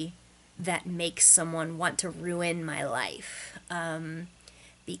asexuality that makes someone want to ruin my life.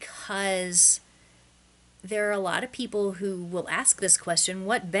 Because there are a lot of people who will ask this question: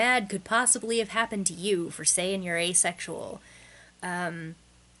 what bad could possibly have happened to you for saying you're asexual? You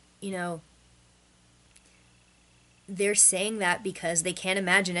know, they're saying that because they can't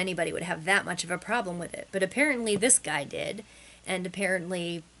imagine anybody would have that much of a problem with it. But apparently this guy did, and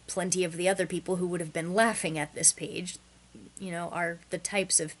apparently plenty of the other people who would have been laughing at this page, are the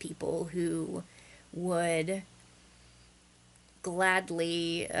types of people who would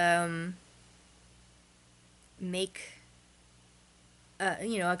gladly make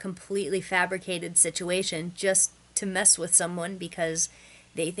a completely fabricated situation just to mess with someone because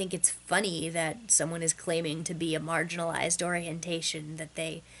they think it's funny that someone is claiming to be a marginalized orientation that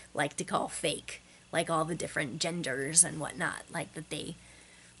they like to call fake, like all the different genders and whatnot, like that they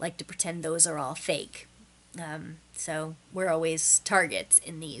like to pretend those are all fake. So we're always targets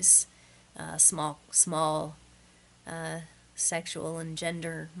in these small sexual and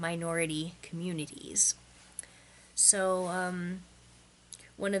gender minority communities. So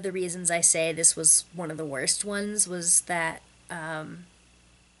one of the reasons I say this was one of the worst ones was that I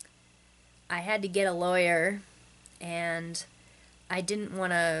had to get a lawyer, and I didn't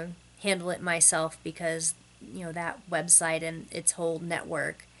want to handle it myself because that website and its whole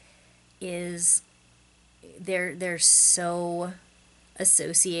network is they're so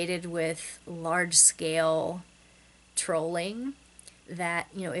associated with large scale trolling that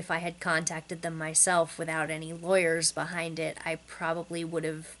if I had contacted them myself without any lawyers behind it, I probably would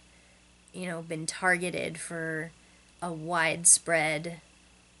have been targeted for a widespread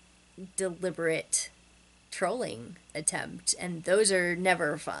deliberate trolling attempt, and those are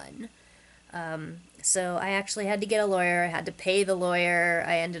never fun. So I actually had to get a lawyer. I had to pay the lawyer.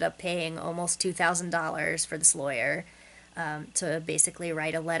 I ended up paying almost $2,000 for this lawyer to basically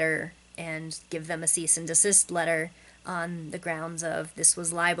write a letter and give them a cease and desist letter on the grounds of this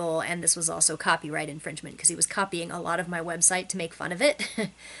was libel and this was also copyright infringement because he was copying a lot of my website to make fun of it.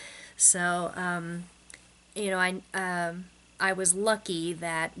 So, I was lucky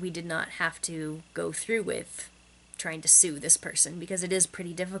that we did not have to go through with trying to sue this person because it is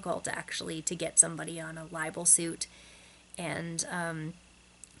pretty difficult actually to get somebody on a libel suit, and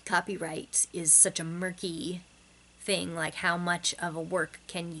copyright is such a murky thing. Like, how much of a work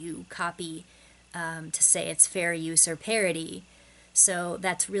can you copy to say it's fair use or parody? So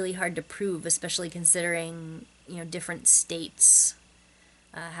that's really hard to prove, especially considering different states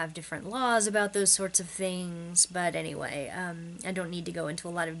have different laws about those sorts of things. But anyway, I don't need to go into a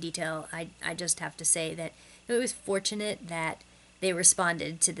lot of detail. I just have to say that it was fortunate that they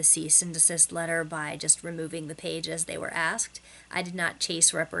responded to the cease and desist letter by just removing the page as they were asked. I did not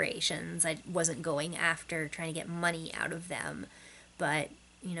chase reparations. I wasn't going after trying to get money out of them. But,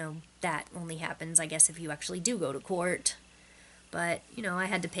 that only happens, I guess, if you actually do go to court. But, I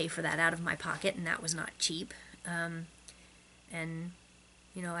had to pay for that out of my pocket, and that was not cheap. And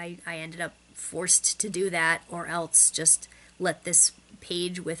I ended up forced to do that, or else just let this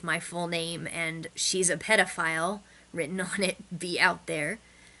page with my full name and "she's a pedophile" written on it be out there.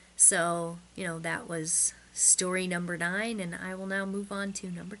 So, that was story number 9, and I will now move on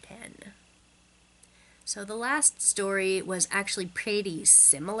to number 10. So the last story was actually pretty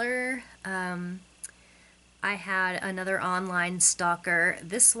similar. I had another online stalker.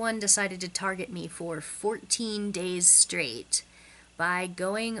 This one decided to target me for 14 days straight. by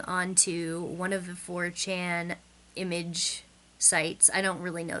going onto one of the 4chan image sites. I don't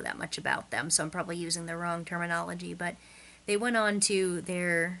really know that much about them, so I'm probably using the wrong terminology, but they went on to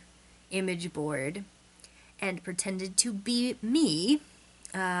their image board and pretended to be me,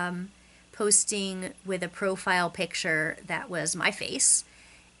 posting with a profile picture that was my face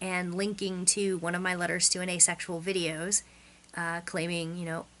and linking to one of my letters to an asexual videos,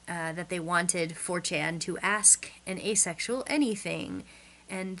 claiming, that they wanted 4chan to ask an asexual anything.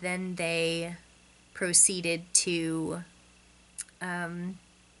 And then they proceeded to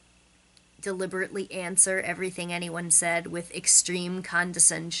deliberately answer everything anyone said with extreme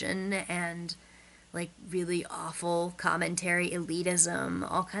condescension and like really awful commentary, elitism,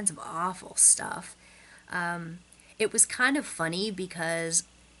 all kinds of awful stuff. It was kind of funny because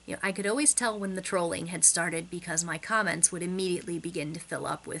I could always tell when the trolling had started because my comments would immediately begin to fill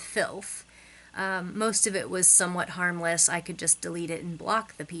up with filth. Most of it was somewhat harmless. I could just delete it and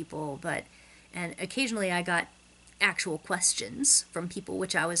block the people, and occasionally I got actual questions from people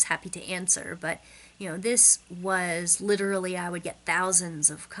which I was happy to answer, but this was literally, I would get thousands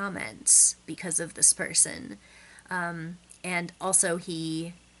of comments because of this person. And also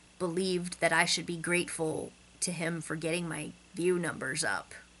he believed that I should be grateful to him for getting my view numbers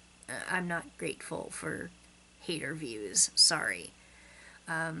up. I'm not grateful for hater views, sorry.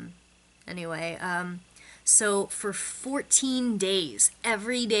 Anyway, so for 14 days,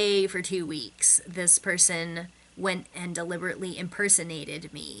 every day for 2 weeks, this person went and deliberately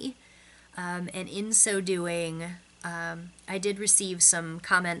impersonated me. And in so doing, I did receive some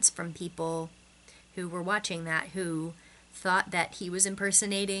comments from people who were watching that who thought that he was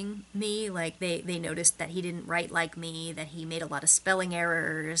impersonating me. Like, they noticed that he didn't write like me, that he made a lot of spelling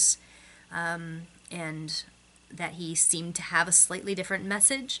errors, and that he seemed to have a slightly different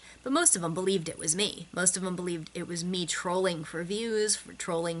message. But most of them believed it was me. Most of them believed it was me trolling for views, for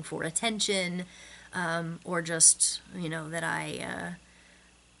trolling for attention, or just, that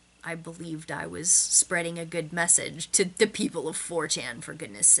I believed I was spreading a good message to the people of 4chan, for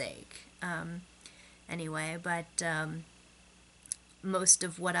goodness sake. Anyway, but most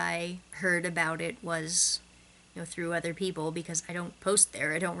of what I heard about it was, through other people, because I don't post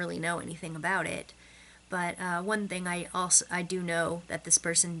there. I don't really know anything about it. But one thing I do know that this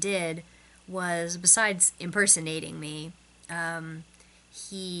person did was, besides impersonating me,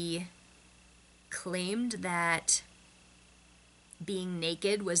 he claimed that being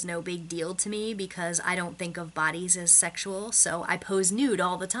naked was no big deal to me because I don't think of bodies as sexual, so I pose nude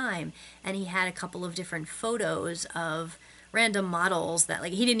all the time. And he had a couple of different photos of random models that,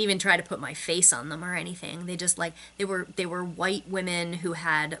 like, he didn't even try to put my face on them or anything. They just, like, they were white women who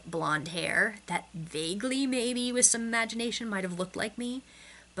had blonde hair that vaguely, maybe with some imagination, might have looked like me,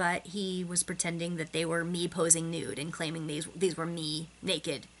 but he was pretending that they were me posing nude and claiming these were me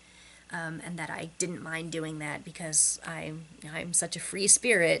naked. And that I didn't mind doing that because I'm such a free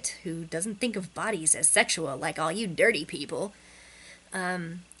spirit who doesn't think of bodies as sexual like all you dirty people.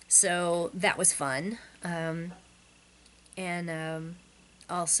 So that was fun. And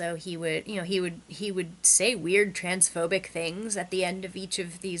also he would say weird transphobic things at the end of each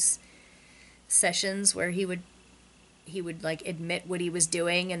of these sessions where he would like admit what he was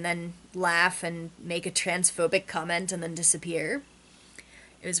doing and then laugh and make a transphobic comment and then disappear.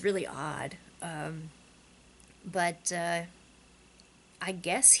 It was really odd. But I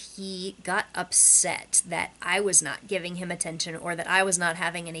guess he got upset that I was not giving him attention or that I was not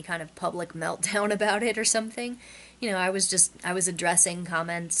having any kind of public meltdown about it or something. I was addressing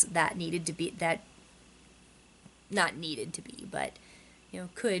comments that not needed to be, but,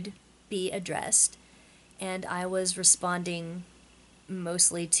 could be addressed. And I was responding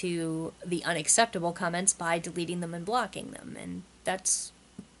mostly to the unacceptable comments by deleting them and blocking them. And that's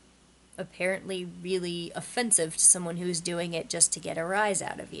apparently really offensive to someone who's doing it just to get a rise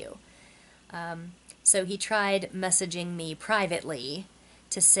out of you. So he tried messaging me privately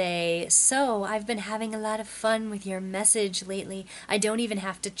to say, so I've been having a lot of fun with your message lately. I don't even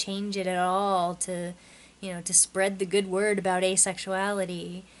have to change it at all to spread the good word about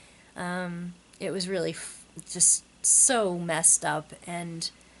asexuality. It was really just so messed up, and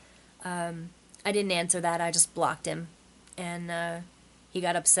I didn't answer that. I just blocked him, and he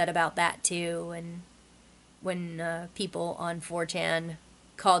got upset about that too. And when people on 4chan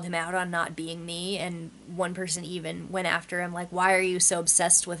called him out on not being me, and one person even went after him, like, why are you so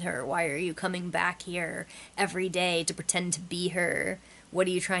obsessed with her? Why are you coming back here every day to pretend to be her? What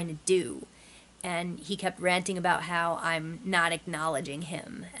are you trying to do? And he kept ranting about how I'm not acknowledging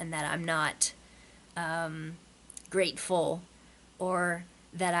him and that I'm not grateful, or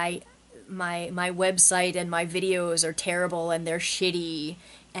that my website and my videos are terrible and they're shitty,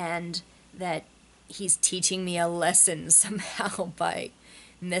 and that he's teaching me a lesson somehow by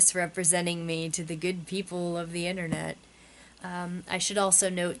misrepresenting me to the good people of the internet. I should also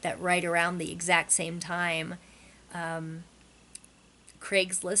note that right around the exact same time,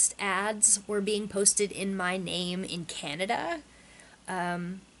 Craigslist ads were being posted in my name in Canada,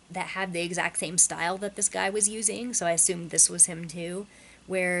 that had the exact same style that this guy was using, so I assumed this was him too,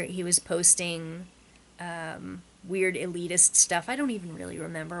 where he was posting weird elitist stuff. I don't even really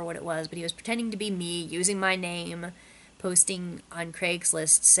remember what it was, but he was pretending to be me, using my name, posting on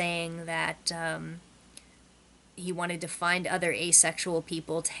Craigslist saying that he wanted to find other asexual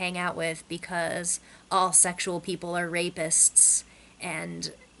people to hang out with because all sexual people are rapists,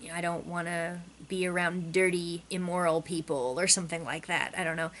 and I don't want to be around dirty, immoral people or something like that. I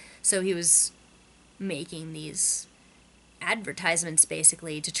don't know. So he was making these advertisements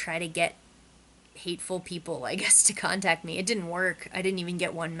basically to try to get hateful people, I guess, to contact me. It didn't work. I didn't even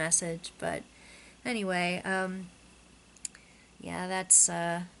get one message. But anyway, yeah, that's,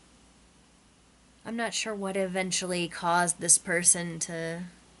 I'm not sure what eventually caused this person to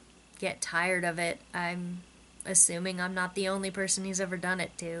get tired of it. I'm assuming I'm not the only person he's ever done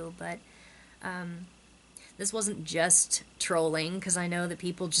it to, but this wasn't just trolling, because I know that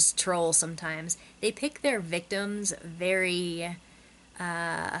people just troll sometimes. They pick their victims very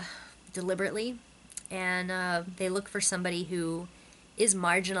deliberately, and they look for somebody who is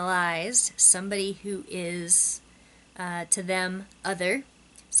marginalized, somebody who is, to them, other,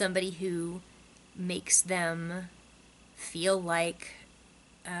 somebody who makes them feel like,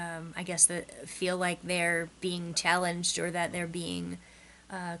 I guess, feel like they're being challenged or that they're being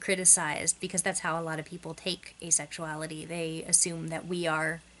criticized, because that's how a lot of people take asexuality. They assume that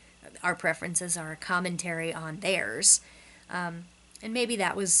our preferences are a commentary on theirs. And maybe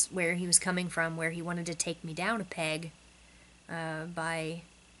that was where he was coming from, where he wanted to take me down a peg by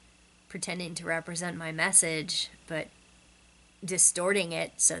pretending to represent my message, but distorting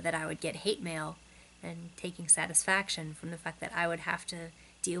it so that I would get hate mail, and taking satisfaction from the fact that I would have to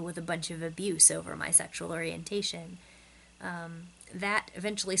deal with a bunch of abuse over my sexual orientation. That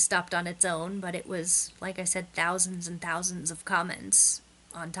eventually stopped on its own, but it was, like I said, thousands and thousands of comments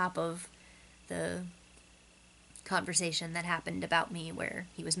on top of the conversation that happened about me, where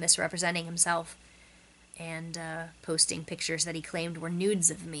he was misrepresenting himself and posting pictures that he claimed were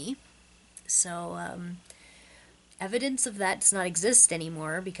nudes of me. So evidence of that does not exist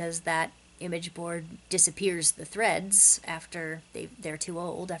anymore, because that image board disappears the threads after they're too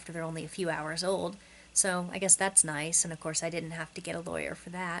old, after they're only a few hours old. So I guess that's nice, and of course I didn't have to get a lawyer for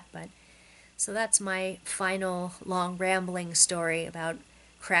that. But so that's my final long rambling story about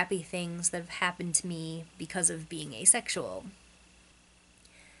crappy things that have happened to me because of being asexual.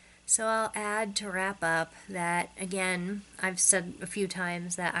 So I'll add to wrap up that, again, I've said a few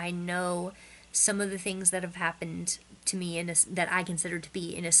times that I know some of the things that have happened to me that I consider to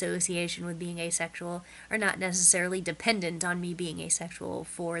be in association with being asexual are not necessarily dependent on me being asexual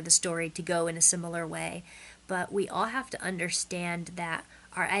for the story to go in a similar way. But we all have to understand that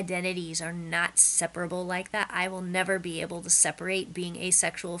our identities are not separable like that. I will never be able to separate being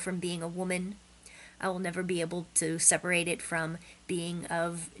asexual from being a woman. I will never be able to separate it from being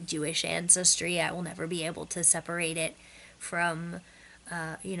of Jewish ancestry. I will never be able to separate it from,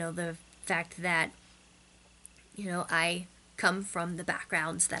 the fact that, I come from the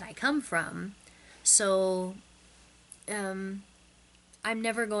backgrounds that I come from. So, I'm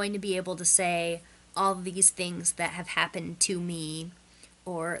never going to be able to say all these things that have happened to me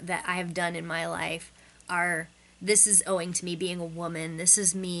or that I have done in my life this is owing to me being a woman, this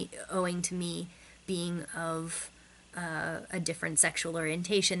is owing to me being of a different sexual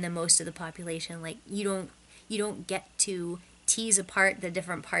orientation than most of the population. Like, you don't get to tease apart the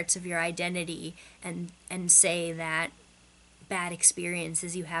different parts of your identity and say that bad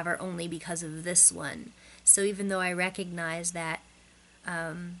experiences you have are only because of this one. So even though I recognize that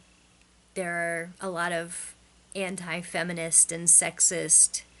there are a lot of anti-feminist and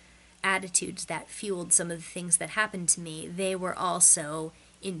sexist attitudes that fueled some of the things that happened to me, they were also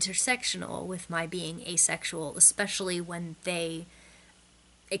intersectional with my being asexual, especially when they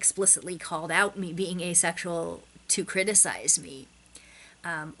explicitly called out me being asexual to criticize me,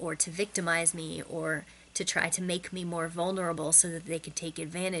 or to victimize me, or to try to make me more vulnerable so that they could take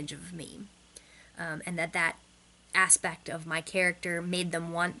advantage of me. And that aspect of my character made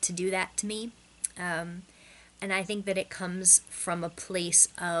them want to do that to me. And I think that it comes from a place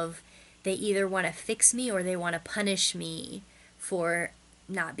of they either want to fix me or they want to punish me for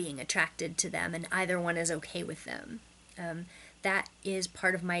not being attracted to them, and either one is okay with them. that is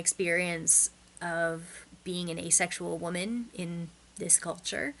part of my experience of being an asexual woman in this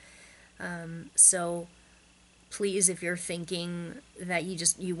culture. So please, if you're thinking that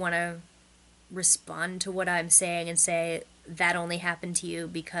you want to respond to what I'm saying and say that only happened to you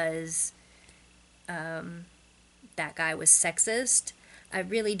because that guy was sexist, I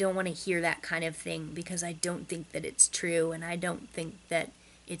really don't want to hear that kind of thing, because I don't think that it's true, and I don't think that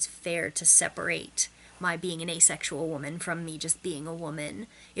it's fair to separate my being an asexual woman from me just being a woman.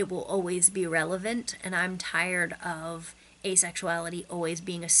 It will always be relevant, and I'm tired of asexuality always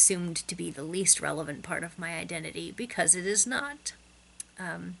being assumed to be the least relevant part of my identity, because it is not.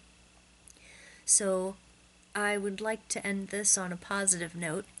 So I would like to end this on a positive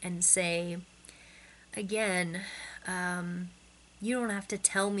note and say, again, you don't have to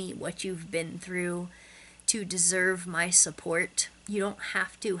tell me what you've been through to deserve my support. You don't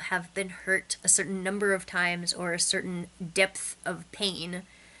have to have been hurt a certain number of times or a certain depth of pain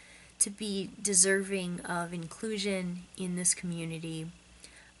to be deserving of inclusion in this community,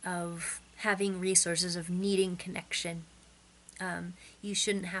 of having resources, of needing connection. You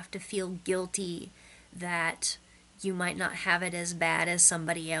shouldn't have to feel guilty that you might not have it as bad as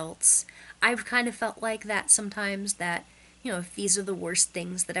somebody else. I've kind of felt like that sometimes, that, if these are the worst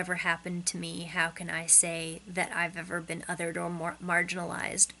things that ever happened to me, how can I say that I've ever been othered or more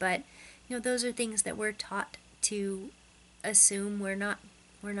marginalized? But, those are things that we're taught to assume we're not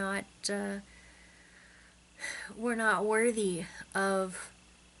worthy of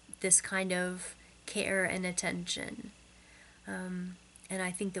this kind of care and attention. And I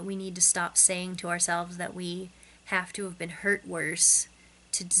think that we need to stop saying to ourselves that we have to have been hurt worse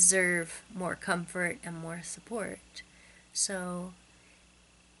to deserve more comfort and more support. So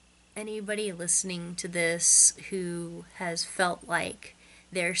anybody listening to this who has felt like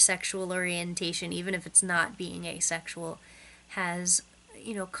their sexual orientation, even if it's not being asexual, has,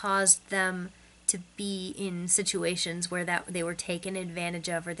 caused them to be in situations where that they were taken advantage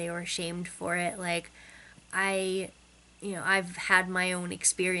of or they were shamed for it, like, I've had my own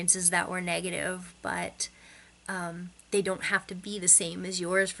experiences that were negative, but they don't have to be the same as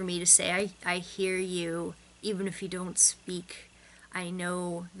yours for me to say, I hear you, even if you don't speak. I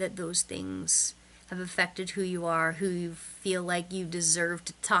know that those things have affected who you are, who you feel like you deserve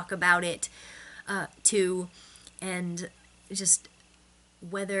to talk about it to, and just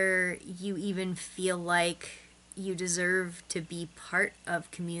whether you even feel like you deserve to be part of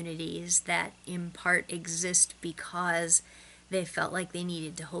communities that in part exist because they felt like they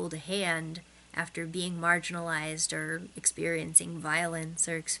needed to hold a hand after being marginalized or experiencing violence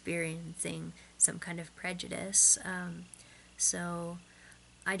or experiencing some kind of prejudice. So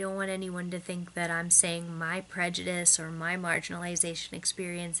I don't want anyone to think that I'm saying my prejudice or my marginalization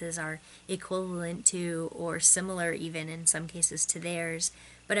experiences are equivalent to or similar even in some cases to theirs,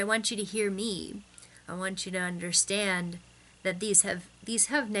 but I want you to hear me. I want you to understand that these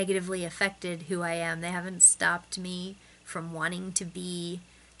have negatively affected who I am. They haven't stopped me from wanting to be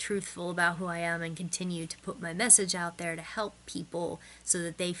truthful about who I am and continue to put my message out there to help people so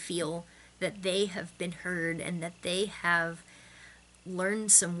that they feel that they have been heard and that they have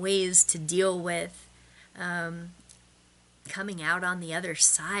learned some ways to deal with coming out on the other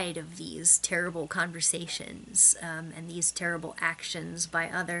side of these terrible conversations and these terrible actions by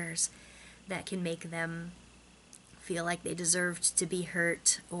others that can make them feel like they deserved to be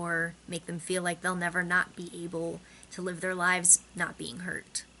hurt or make them feel like they'll never not be able to live their lives not being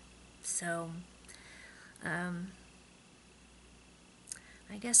hurt. So, I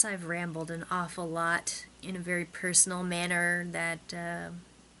guess I've rambled an awful lot in a very personal manner that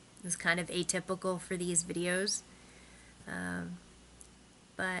is kind of atypical for these videos.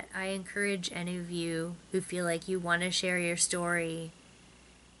 But I encourage any of you who feel like you want to share your story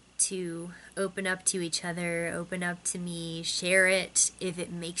to open up to each other, open up to me, share it if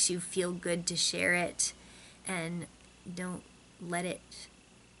it makes you feel good to share it, and don't let it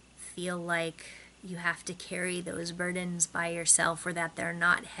feel like you have to carry those burdens by yourself or that they're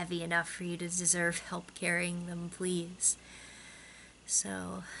not heavy enough for you to deserve help carrying them, please.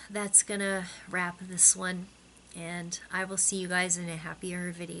 So that's gonna wrap this one, and I will see you guys in a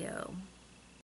happier video.